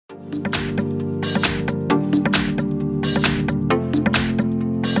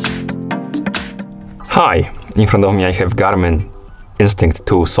Hi, in front of me I have Garmin Instinct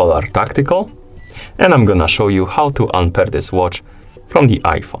 2 Solar Tactical, and I'm gonna show you how to unpair this watch from the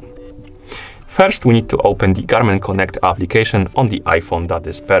iPhone. First, we need to open the Garmin Connect application on the iPhone that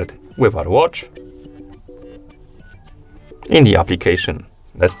is paired with our watch. In the application,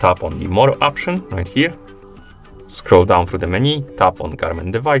 let's tap on the More option right here. Scroll down through the menu, tap on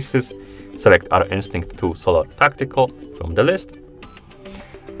Garmin Devices, select our Instinct 2 Solar Tactical from the list.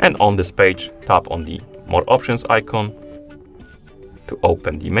 And on this page, tap on the More Options icon to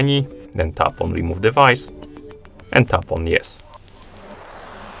open the menu, then tap on Remove Device and tap on Yes.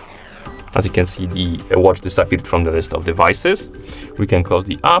 As you can see, the watch disappeared from the list of devices. We can close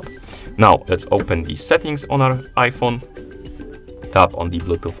the app. Now let's open the settings on our iPhone. Tap on the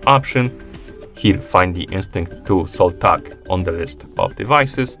Bluetooth option. Here, find the Instinct 2 Sol tag on the list of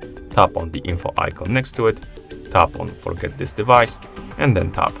devices. Tap on the info icon next to it. Tap on Forget this device, and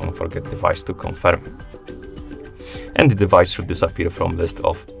then tap on Forget device to confirm. And the device should disappear from list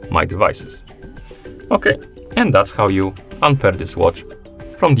of my devices. Okay, and that's how you unpair this watch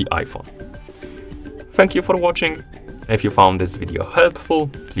from the iPhone. Thank you for watching. If you found this video helpful,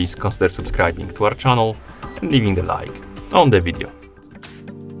 please consider subscribing to our channel and leaving the like on the video.